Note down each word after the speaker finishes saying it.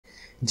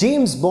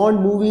James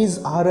Bond movies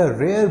are a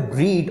rare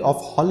breed of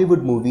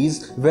Hollywood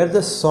movies where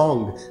the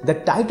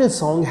title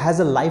song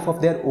has a life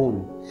of their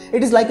own.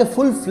 It is like a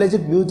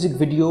full-fledged music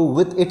video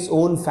with its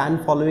own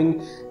fan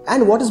following,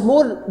 and what is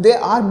more, they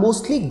are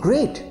mostly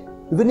great,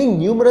 winning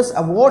numerous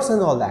awards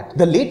and all that.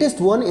 The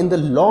latest one in the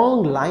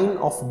long line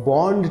of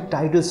Bond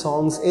title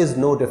songs is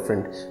no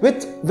different,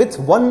 with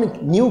one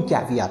new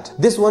caveat.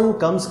 This one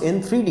comes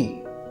in 3D.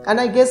 And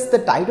I guess the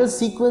title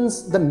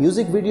sequence, the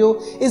music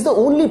video, is the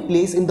only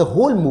place in the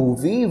whole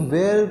movie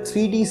where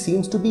 3D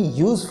seems to be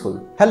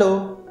useful.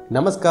 Hello,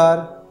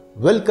 Namaskar,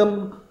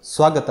 welcome,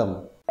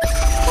 Swagatam.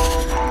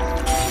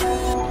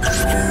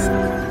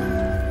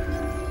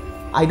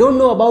 I don't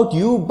know about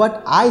you,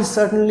 but I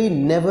certainly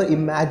never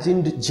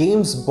imagined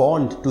James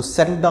Bond to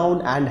settle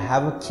down and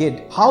have a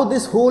kid. How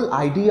this whole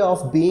idea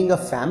of being a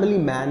family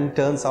man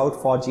turns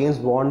out for James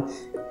Bond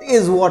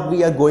is what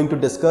we are going to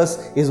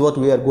discuss, is what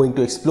we are going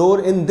to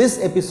explore in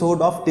this episode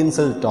of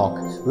Tinsel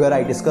Talk, where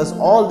I discuss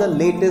all the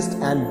latest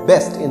and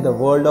best in the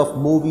world of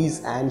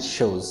movies and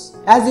shows.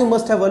 As you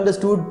must have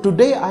understood,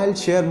 today I'll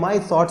share my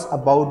thoughts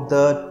about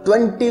the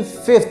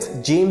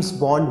 25th James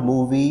Bond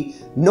movie,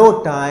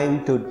 No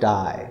Time to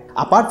Die.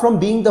 Apart from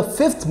being the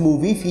 5th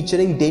movie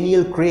featuring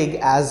Daniel Craig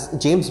as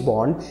James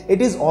Bond, it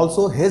is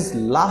also his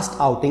last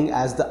outing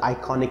as the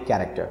iconic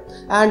character.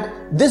 And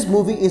this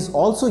movie is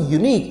also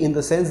unique in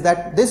the sense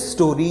that this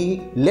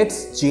story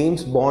lets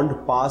James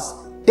Bond pass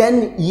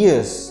 10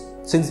 years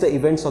since the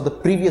events of the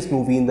previous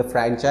movie in the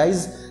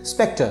franchise,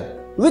 Spectre,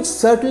 which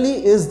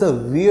certainly is the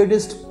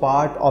weirdest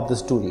part of the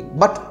story,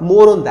 but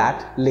more on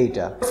that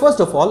later. First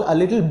of all, a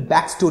little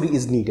backstory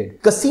is needed.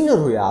 Casino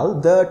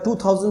Royale, the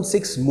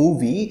 2006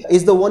 movie,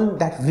 is the one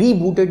that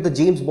rebooted the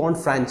James Bond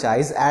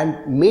franchise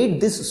and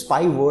made this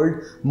spy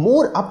world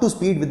more up to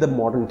speed with the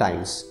modern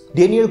times.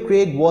 Daniel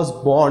Craig was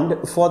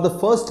Bond for the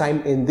first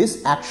time in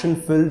this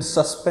action-filled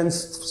suspense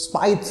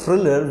spy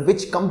thriller,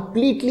 which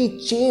completely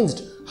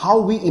changed how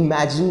we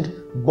imagined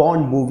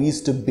Bond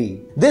movies to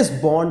be. This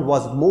Bond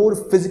was more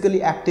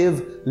physically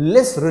active,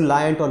 less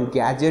reliant on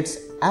gadgets,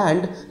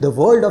 and the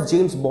world of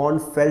James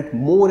Bond felt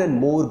more and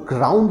more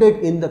grounded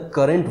in the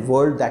current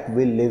world that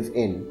we live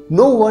in.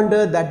 No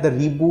wonder that the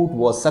reboot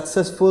was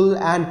successful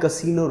and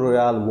Casino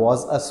Royale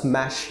was a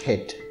smash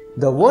hit.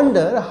 The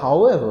wonder,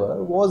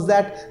 however, was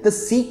that the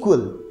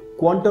sequel,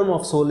 Quantum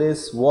of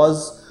Solace,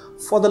 was,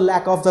 for the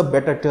lack of the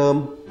better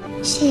term,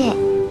 shit.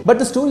 But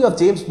the story of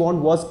James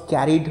Bond was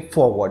carried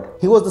forward.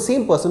 He was the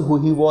same person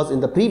who he was in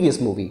the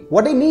previous movie.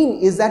 What I mean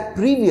is that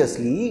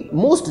previously,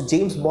 most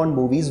James Bond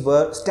movies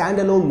were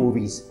standalone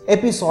movies,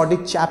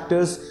 episodic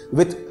chapters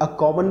with a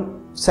common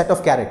set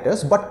of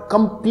characters but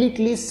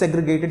completely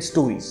segregated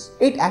stories.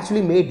 It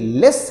actually made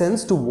less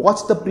sense to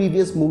watch the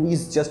previous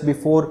movies just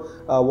before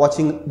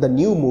watching the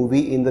new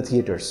movie in the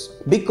theaters.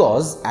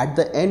 Because at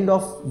the end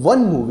of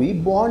one movie,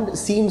 Bond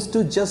seems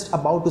to just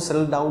about to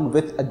settle down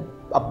with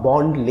a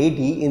Bond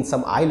lady in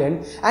some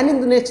island, and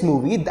in the next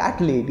movie that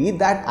lady,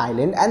 that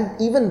island, and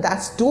even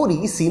that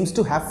story seems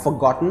to have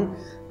forgotten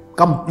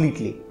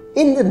completely.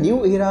 In the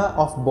new era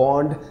of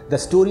Bond, the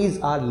stories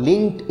are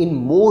linked in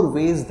more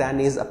ways than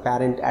is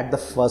apparent at the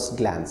first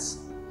glance.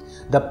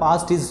 The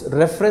past is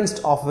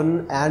referenced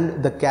often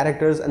and the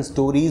characters and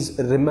stories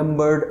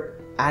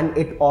remembered, and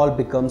it all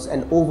becomes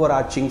an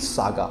overarching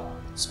saga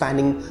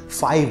spanning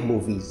 5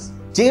 movies.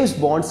 James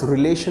Bond's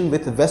relation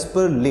with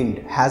Vesper Lind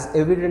has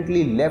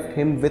evidently left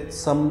him with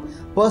some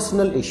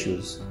personal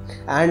issues,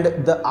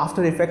 and the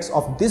after effects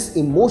of this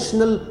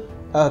emotional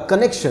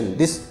connection,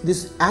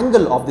 this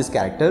angle of this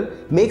character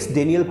makes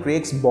Daniel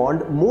Craig's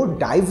Bond more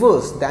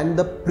diverse than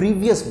the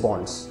previous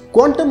Bonds.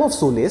 Quantum of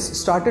Solace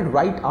started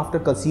right after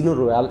Casino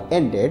Royale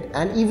ended,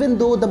 and even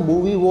though the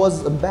movie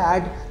was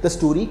bad, the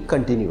story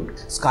continued.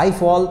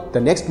 Skyfall, the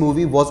next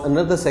movie, was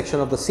another section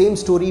of the same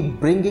story,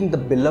 bringing the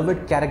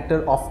beloved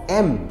character of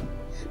M,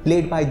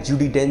 played by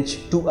Judi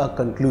Dench, to a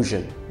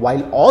conclusion,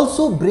 while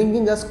also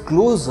bringing us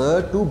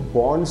closer to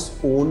Bond's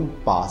own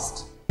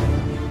past.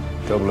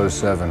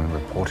 007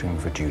 reporting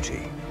for duty.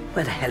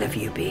 Where the hell have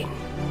you been?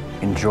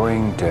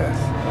 Enjoying death.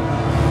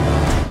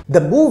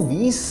 The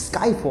movie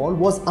Skyfall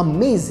was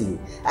amazing,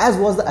 as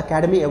was the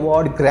Academy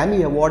Award,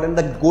 Grammy Award, and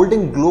the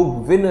Golden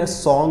Globe winner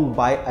song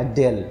by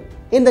Adele.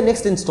 In the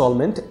next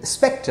installment,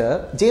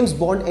 Spectre, James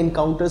Bond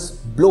encounters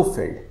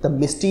Blofeld, the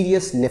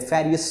mysterious,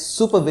 nefarious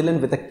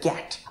supervillain with a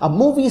cat. A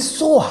movie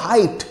so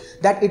hyped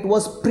that it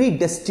was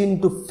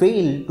predestined to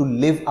fail to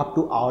live up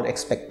to our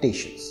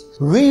expectations.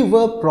 We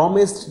were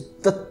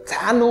promised the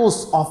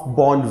Thanos of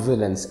Bond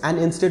villains, and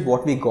instead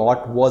what we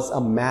got was a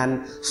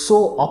man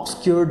so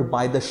obscured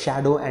by the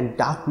shadow and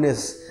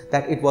darkness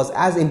that it was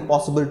as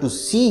impossible to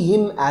see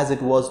him as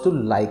it was to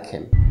like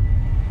him.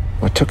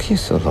 What took you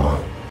so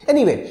long?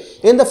 Anyway,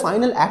 in the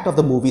final act of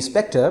the movie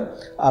Spectre,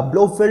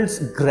 Blofeld's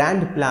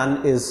grand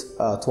plan is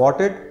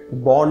thwarted.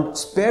 Bond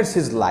spares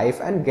his life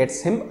and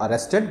gets him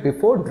arrested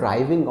before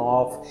driving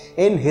off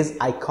in his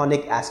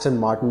iconic Aston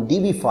Martin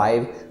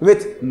DB5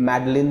 with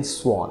Madeleine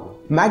Swann.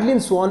 Madeleine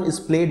Swann is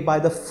played by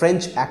the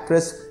French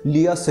actress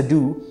Léa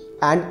Seydoux,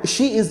 and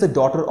she is the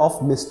daughter of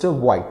Mr.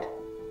 White,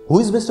 Who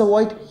is Mr.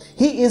 Voight?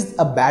 He is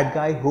a bad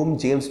guy whom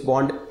James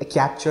Bond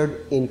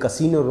captured in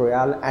Casino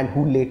Royale and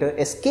who later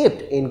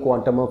escaped in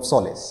Quantum of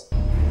Solace.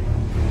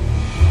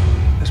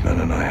 This man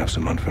and I have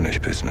some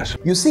unfinished business.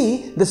 You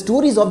see, the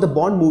stories of the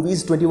Bond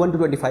movies 21 to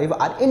 25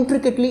 are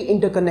intricately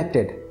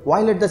interconnected,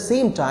 while at the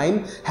same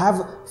time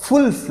have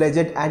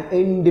full-fledged and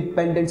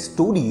independent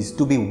stories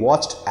to be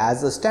watched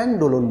as a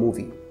standalone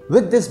movie.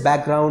 With this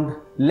background,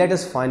 let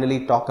us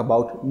finally talk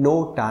about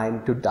No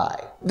Time to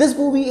Die. This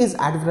movie is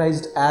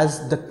advertised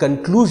as the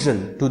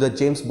conclusion to the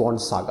James Bond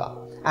saga,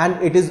 and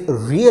it is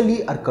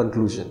really a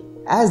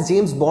conclusion. As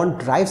James Bond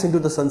drives into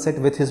the sunset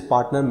with his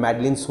partner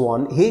Madeleine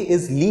Swann, he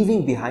is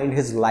leaving behind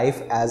his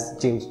life as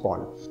James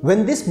Bond.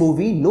 When this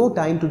movie No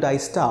Time to Die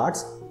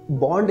starts,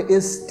 Bond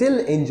is still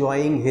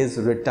enjoying his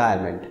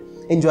retirement,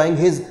 enjoying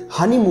his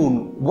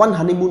honeymoon, one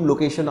honeymoon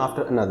location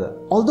after another.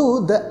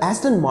 Although the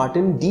Aston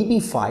Martin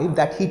DB5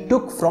 that he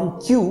took from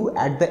Q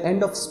at the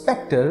end of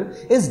Spectre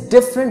is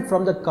different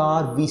from the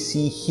car we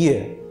see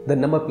here. The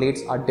number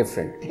plates are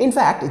different. In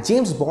fact,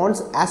 James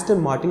Bond's Aston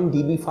Martin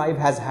DB5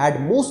 has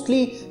had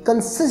mostly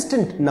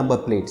consistent number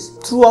plates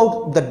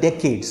throughout the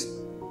decades,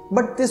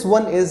 but this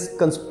one is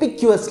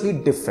conspicuously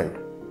different.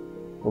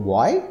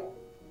 Why?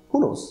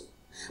 Who knows?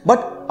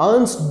 But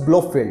Ernst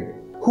Blofeld,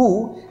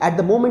 who at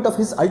the moment of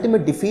his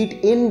ultimate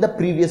defeat in the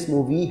previous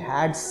movie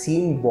had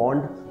seen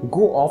Bond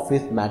go off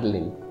with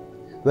Madeleine.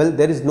 Well,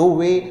 there is no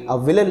way a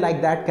villain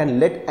like that can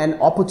let an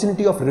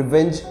opportunity of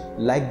revenge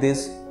like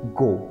this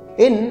go.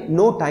 In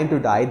No Time to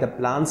Die, the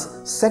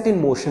plans set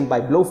in motion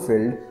by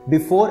Blofeld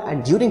before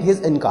and during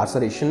his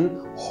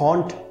incarceration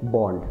haunt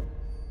Bond.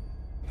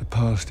 The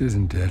past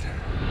isn't dead.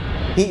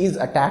 He is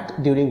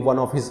attacked during one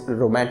of his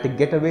romantic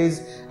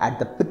getaways at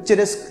the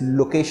picturesque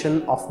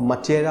location of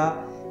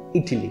Matera,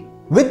 Italy.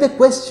 With the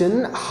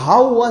question,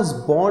 how was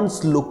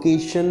Bond's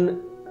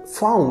location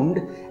found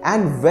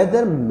and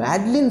whether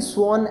Madeleine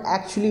Swann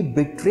actually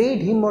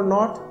betrayed him or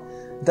not,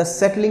 the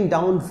settling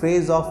down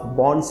phase of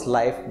Bond's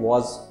life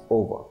was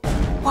over.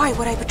 Why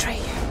would I betray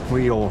you?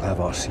 We all have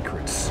our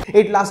secrets.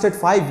 It lasted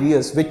 5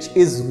 years, which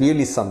is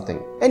really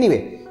something.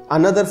 Anyway,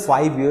 another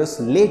 5 years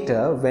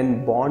later,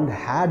 when Bond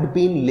had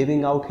been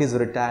living out his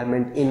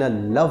retirement in a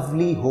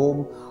lovely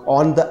home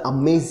on the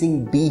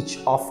amazing beach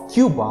of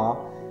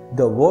Cuba,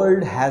 the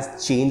world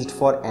has changed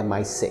for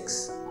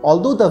MI6.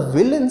 Although the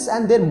villains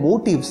and their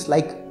motives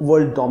like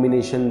world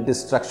domination,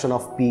 destruction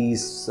of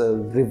peace,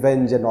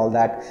 revenge and all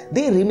that,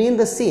 they remain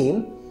the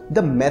same,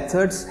 the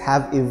methods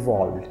have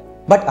evolved.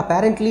 But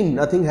apparently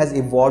nothing has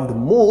evolved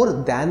more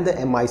than the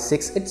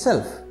MI6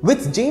 itself.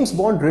 With James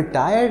Bond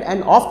retired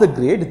and off the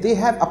grid, they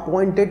have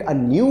appointed a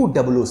new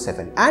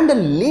 007 and a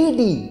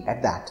lady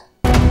at that.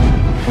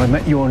 I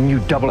met your new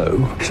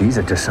 00. She's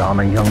a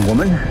disarming young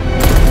woman.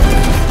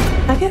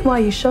 I get why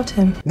you shot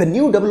him. The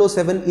new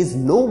 007 is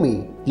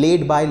Nomi,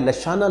 played by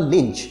Lashana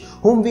Lynch,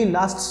 whom we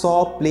last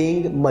saw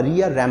playing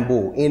Maria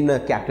Rambeau in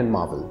Captain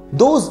Marvel.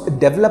 Those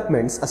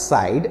developments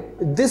aside,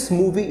 this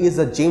movie is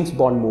a James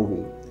Bond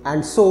movie.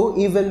 And so,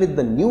 even with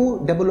the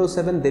new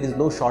 007, there is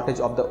no shortage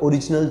of the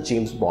original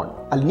James Bond.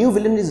 A new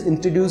villain is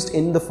introduced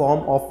in the form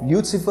of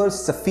Lucifer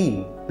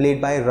Safin,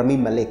 played by Rami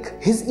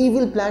Malek. His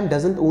evil plan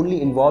doesn't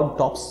only involve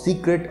top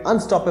secret,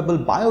 unstoppable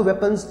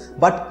bioweapons,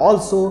 but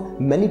also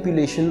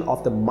manipulation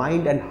of the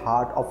mind and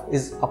heart of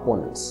his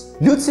opponents.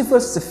 Lucifer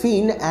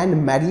Safin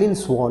and Madeleine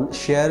Swann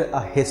share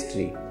a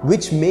history,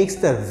 which makes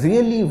the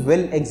really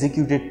well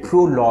executed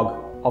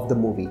prologue of the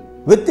movie.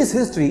 With this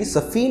history,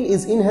 Safin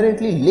is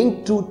inherently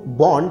linked to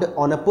Bond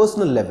on a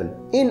personal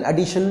level, in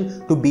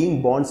addition to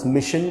being Bond's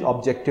mission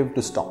objective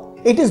to stop.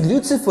 It is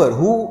Lucifer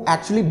who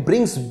actually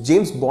brings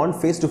James Bond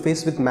face to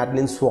face with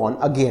Madeleine Swann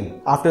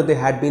again, after they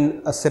had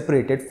been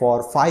separated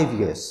for 5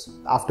 years,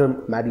 after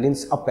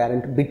Madeleine's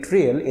apparent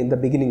betrayal in the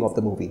beginning of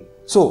the movie.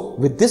 So,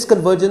 with this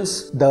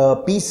convergence, the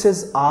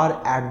pieces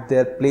are at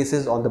their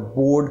places on the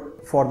board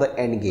for the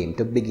endgame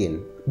to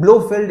begin.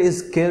 Blofeld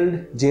is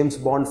killed, James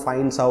Bond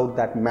finds out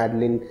that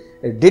Madeleine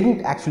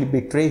didn't actually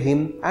betray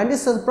him and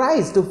is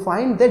surprised to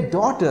find their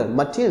daughter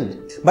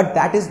Mathilde. But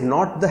that is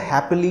not the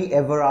happily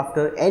ever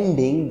after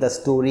ending the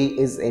story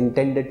is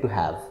intended to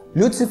have.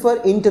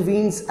 Lucifer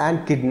intervenes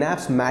and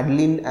kidnaps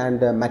Madeleine and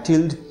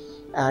Mathilde,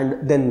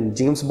 and then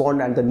James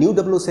Bond and the new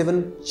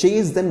 007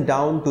 chase them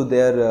down to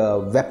their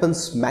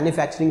weapons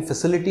manufacturing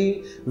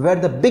facility, where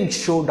the big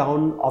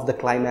showdown of the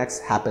climax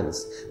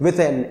happens, with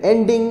an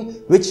ending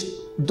which,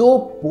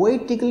 though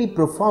poetically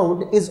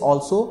profound, is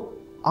also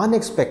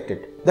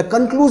unexpected. The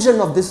conclusion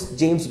of this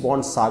James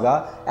Bond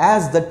saga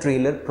as the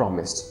trailer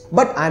promised.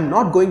 But I'm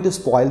not going to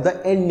spoil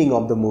the ending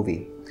of the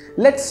movie.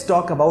 Let's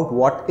talk about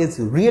what is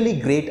really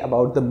great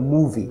about the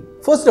movie.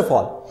 First of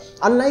all,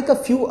 unlike a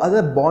few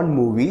other Bond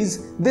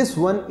movies, this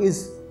one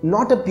is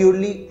not a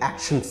purely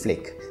action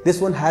flick. This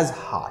one has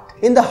heart.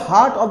 In the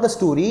heart of the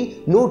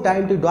story, No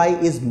Time to Die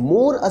is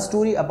more a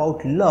story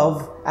about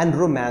love and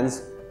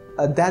romance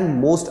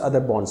than most other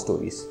Bond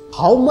stories.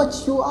 How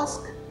much, you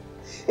ask?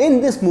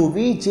 In this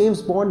movie,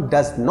 James Bond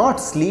does not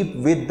sleep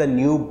with the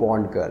new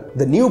Bond girl.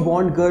 The new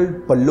Bond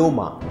girl,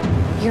 Paloma.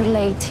 You're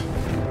late.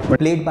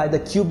 played by the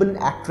Cuban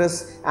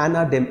actress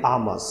Ana de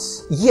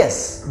Armas.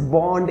 Yes,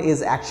 Bond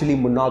is actually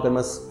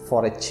monogamous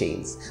for a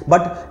change,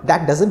 but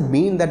that doesn't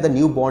mean that the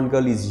new Bond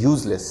girl is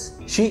useless.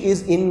 She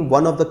is in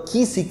one of the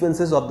key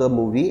sequences of the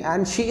movie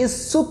and she is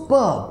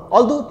superb.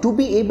 Although to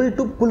be able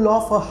to pull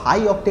off a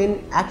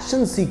high-octane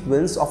action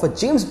sequence of a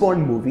James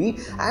Bond movie,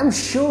 I am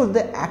sure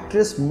the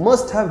actress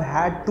must have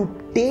had to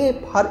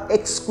tape her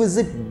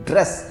exquisite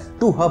dress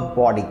to her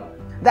body.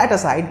 That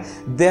aside,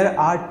 there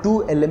are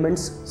two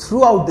elements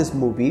throughout this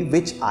movie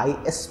which I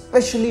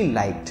especially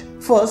liked.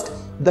 First,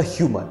 the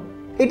humor.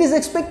 It is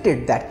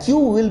expected that Q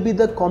will be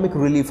the comic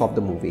relief of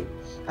the movie,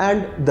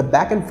 and the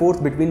back and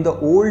forth between the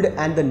old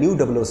and the new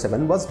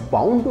 007 was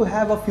bound to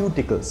have a few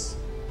tickles,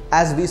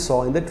 as we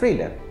saw in the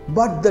trailer.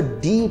 But the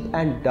deep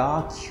and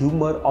dark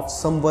humor of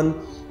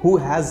someone who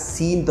has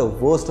seen the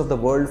worst of the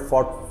world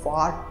for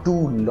far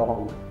too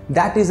long,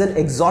 that is an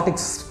exotic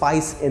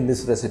spice in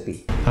this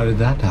recipe. How did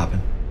that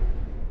happen?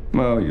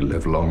 Well, you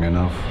live long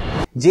enough.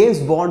 James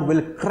Bond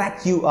will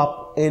crack you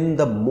up in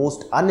the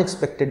most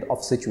unexpected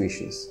of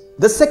situations.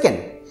 The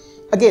second,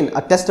 again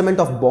a testament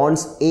of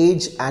Bond's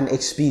age and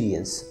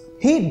experience.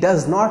 He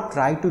does not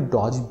try to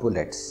dodge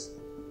bullets.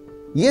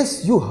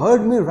 Yes, you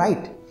heard me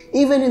right.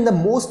 Even in the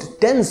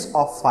most tense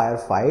of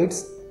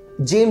firefights,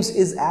 James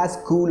is as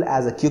cool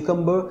as a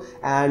cucumber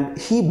and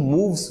he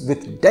moves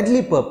with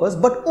deadly purpose,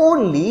 but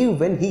only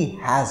when he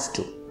has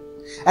to.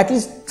 At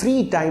least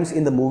 3 times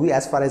in the movie,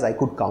 as far as I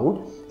could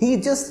count, he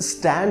just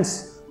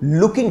stands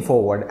looking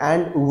forward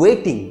and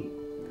waiting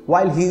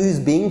while he is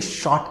being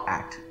shot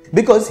at,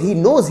 because he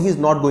knows he is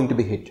not going to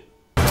be hit.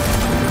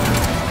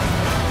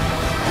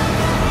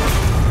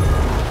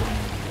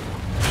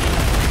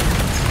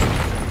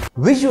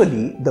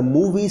 Visually, the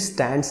movie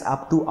stands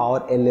up to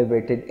our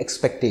elevated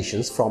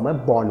expectations from a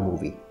Bond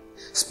movie.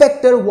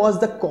 Spectre was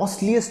the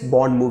costliest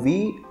Bond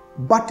movie,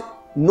 but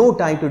No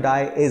Time to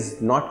Die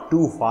is not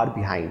too far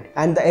behind,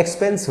 and the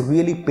expense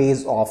really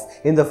pays off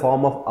in the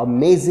form of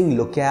amazing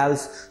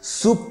locales,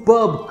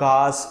 superb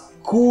cars,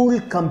 cool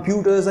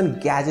computers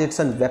and gadgets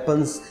and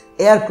weapons,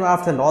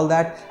 aircraft and all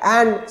that,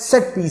 and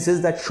set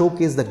pieces that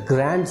showcase the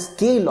grand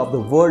scale of the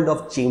world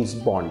of James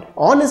Bond.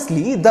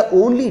 Honestly, the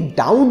only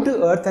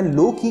down-to-earth and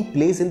low-key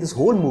place in this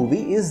whole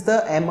movie is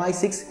the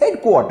MI6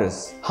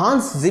 headquarters.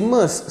 Hans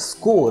Zimmer's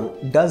score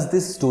does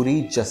this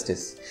story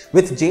justice.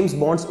 With James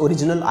Bond's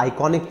original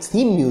iconic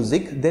theme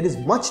music, there is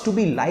much to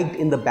be liked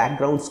in the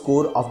background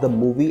score of the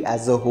movie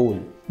as a whole.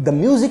 The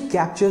music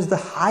captures the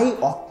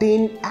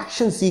high-octane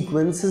action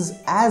sequences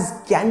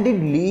as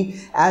candidly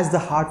as the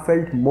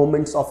heartfelt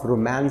moments of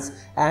romance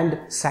and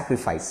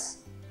sacrifice.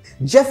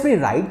 Jeffrey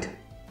Wright,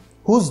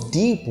 whose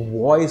deep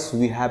voice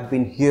we have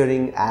been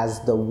hearing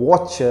as the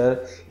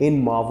Watcher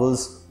in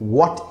Marvel's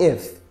What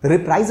If,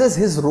 reprises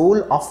his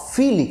role of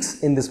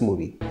Felix in this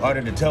movie.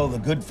 Harder to tell the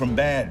good from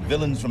bad,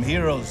 villains from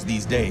heroes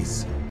these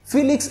days.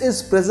 Felix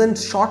is present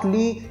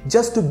shortly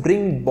just to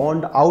bring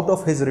Bond out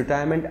of his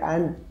retirement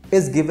and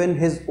is given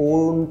his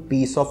own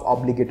piece of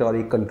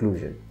obligatory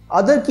conclusion.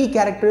 Other key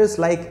characters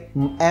like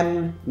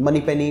M,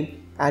 Moneypenny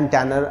and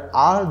Tanner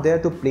are there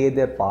to play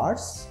their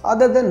parts.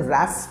 Other than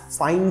Ralph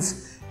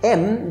Fiennes,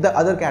 M, the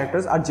other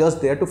characters are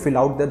just there to fill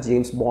out the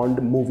James Bond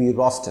movie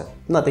roster,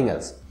 nothing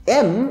else.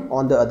 M,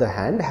 on the other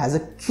hand, has a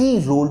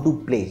key role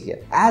to play here,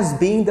 as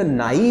being the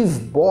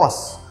naive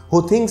boss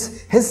who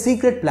thinks his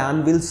secret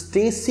plan will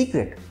stay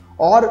secret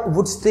or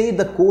would stay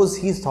the course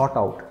he's thought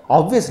out.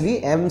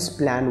 Obviously, M's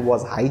plan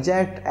was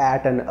hijacked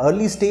at an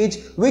early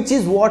stage, which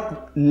is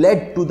what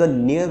led to the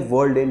near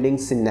world-ending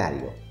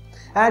scenario.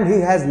 And he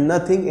has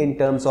nothing in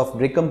terms of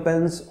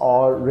recompense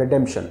or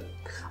redemption,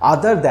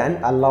 other than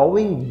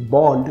allowing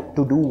Bond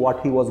to do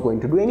what he was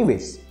going to do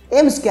anyways.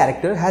 M's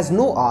character has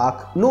no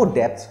arc, no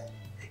depth.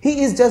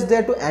 He is just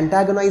there to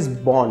antagonize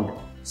Bond,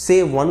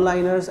 say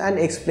one-liners and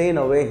explain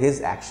away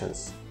his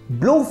actions.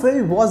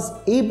 Blofeld was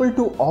able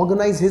to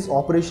organize his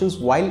operations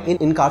while in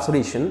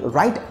incarceration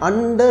right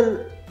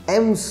under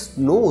M's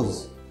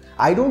nose.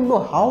 I don't know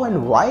how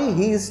and why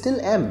he is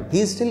still M. He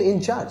is still in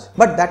charge.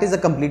 But that is a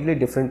completely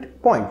different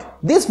point.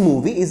 This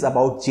movie is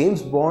about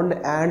James Bond,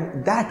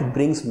 and that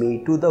brings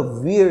me to the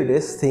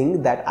weirdest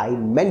thing that I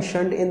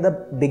mentioned in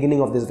the beginning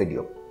of this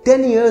video.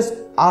 10 years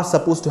are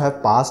supposed to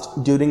have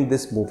passed during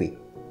this movie.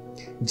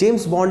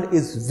 James Bond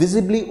is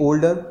visibly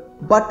older,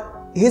 but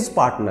his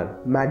partner,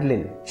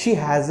 Madeline, she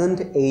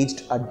hasn't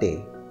aged a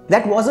day.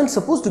 That wasn't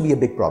supposed to be a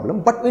big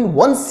problem, but in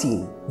one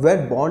scene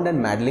where Bond and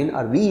Madeline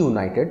are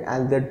reunited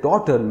and their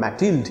daughter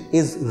Mathilde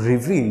is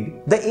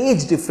revealed, the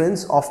age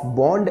difference of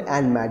Bond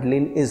and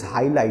Madeline is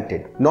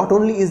highlighted. Not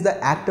only is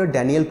the actor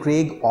Daniel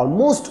Craig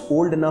almost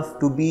old enough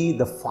to be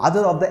the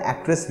father of the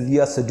actress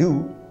Léa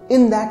Seydoux,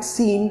 in that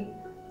scene,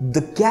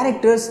 the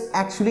characters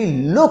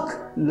actually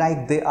look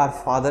like they are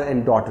father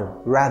and daughter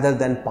rather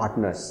than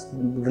partners,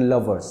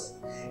 lovers.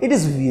 It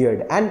is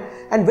weird, and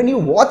when you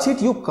watch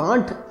it, you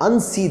can't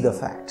unsee the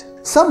fact.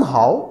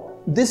 Somehow,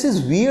 this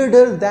is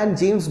weirder than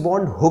James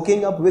Bond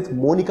hooking up with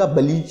Monica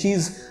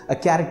Bellucci's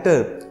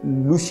character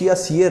Lucia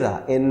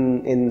Sierra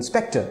in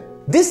Spectre.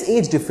 This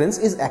age difference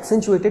is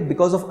accentuated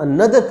because of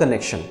another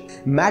connection.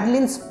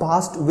 Madeline's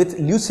past with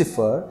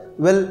Lucifer.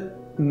 Well,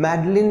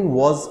 Madeline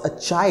was a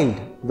child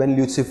when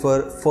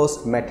Lucifer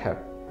first met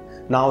her.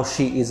 Now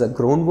she is a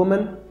grown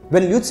woman.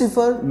 When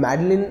Lucifer,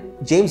 Madeline,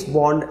 James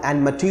Bond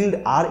and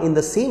Matilda are in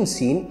the same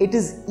scene, it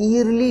is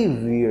eerily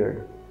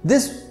weird.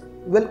 This,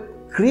 well,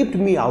 creeped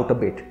me out a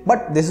bit,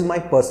 but this is my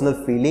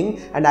personal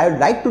feeling and I would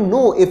like to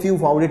know if you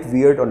found it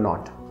weird or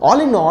not. All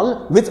in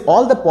all, with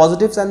all the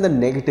positives and the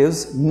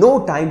negatives,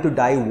 No Time to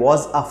Die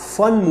was a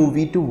fun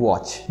movie to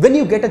watch. When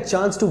you get a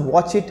chance to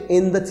watch it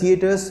in the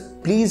theaters,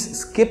 please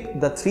skip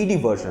the 3D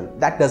version.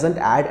 That doesn't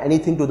add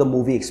anything to the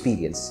movie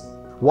experience.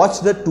 Watch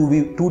the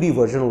 2D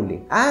version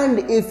only.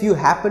 And if you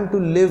happen to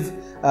live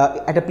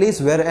at a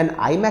place where an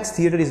IMAX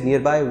theater is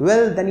nearby,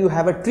 well, then you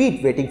have a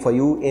treat waiting for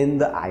you in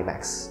the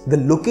IMAX. The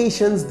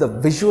locations, the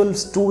visual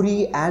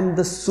story and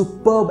the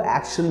superb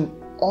action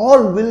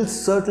all will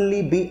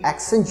certainly be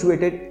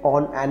accentuated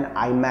on an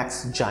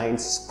IMAX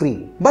giant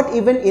screen. But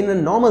even in a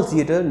normal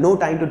theater, No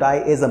Time to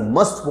Die is a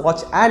must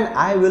watch and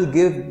I will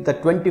give the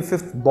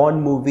 25th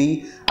Bond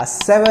movie a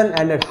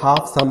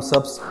 7.5 thumbs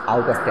ups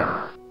out of 10.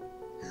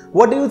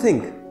 What do you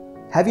think?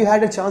 Have you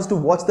had a chance to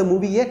watch the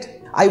movie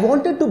yet? I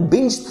wanted to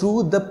binge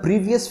through the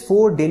previous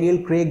 4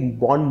 Daniel Craig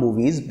Bond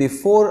movies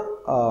before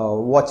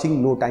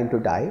watching No Time to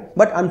Die,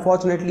 but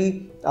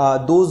unfortunately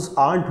those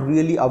aren't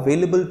really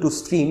available to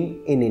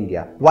stream in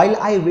India. While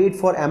I wait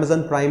for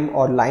Amazon Prime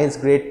or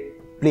Lionsgate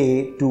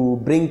Play to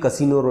bring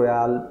Casino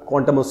Royale,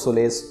 Quantum of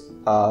Solace,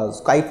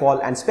 Skyfall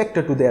and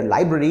Spectre to their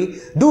library,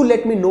 do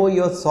let me know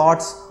your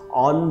thoughts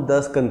on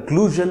the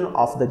conclusion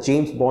of the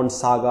James Bond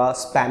saga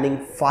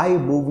spanning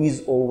 5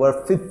 movies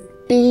over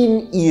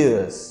 15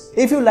 years.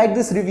 If you like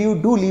this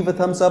review, do leave a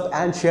thumbs up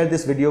and share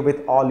this video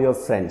with all your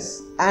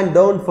friends. And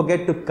don't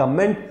forget to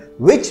comment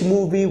which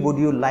movie would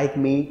you like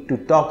me to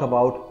talk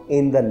about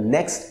in the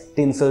next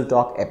Tinsel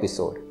Talk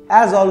episode.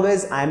 As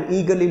always, I am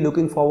eagerly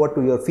looking forward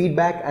to your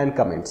feedback and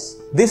comments.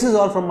 This is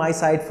all from my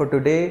side for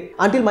today.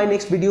 Until my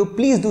next video,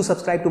 please do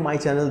subscribe to my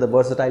channel, The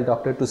Versatile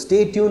Doctor, to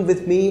stay tuned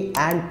with me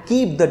and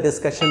keep the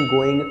discussion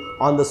going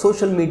on the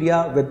social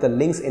media with the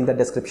links in the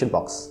description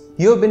box.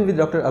 You have been with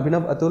Dr.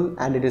 Abhinav Atul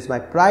and it is my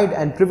pride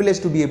and privilege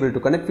to be able to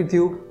connect with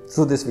you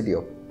through this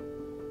video.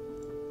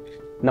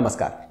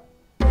 Namaskar.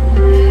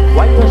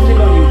 While you are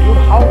still on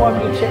YouTube, how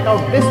about you check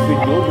out this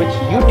video which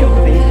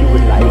YouTube thinks you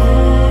would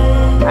like.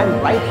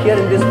 And right here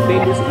in this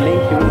playlist link,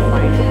 you will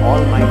find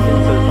all my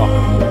Tinsel Talk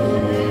videos.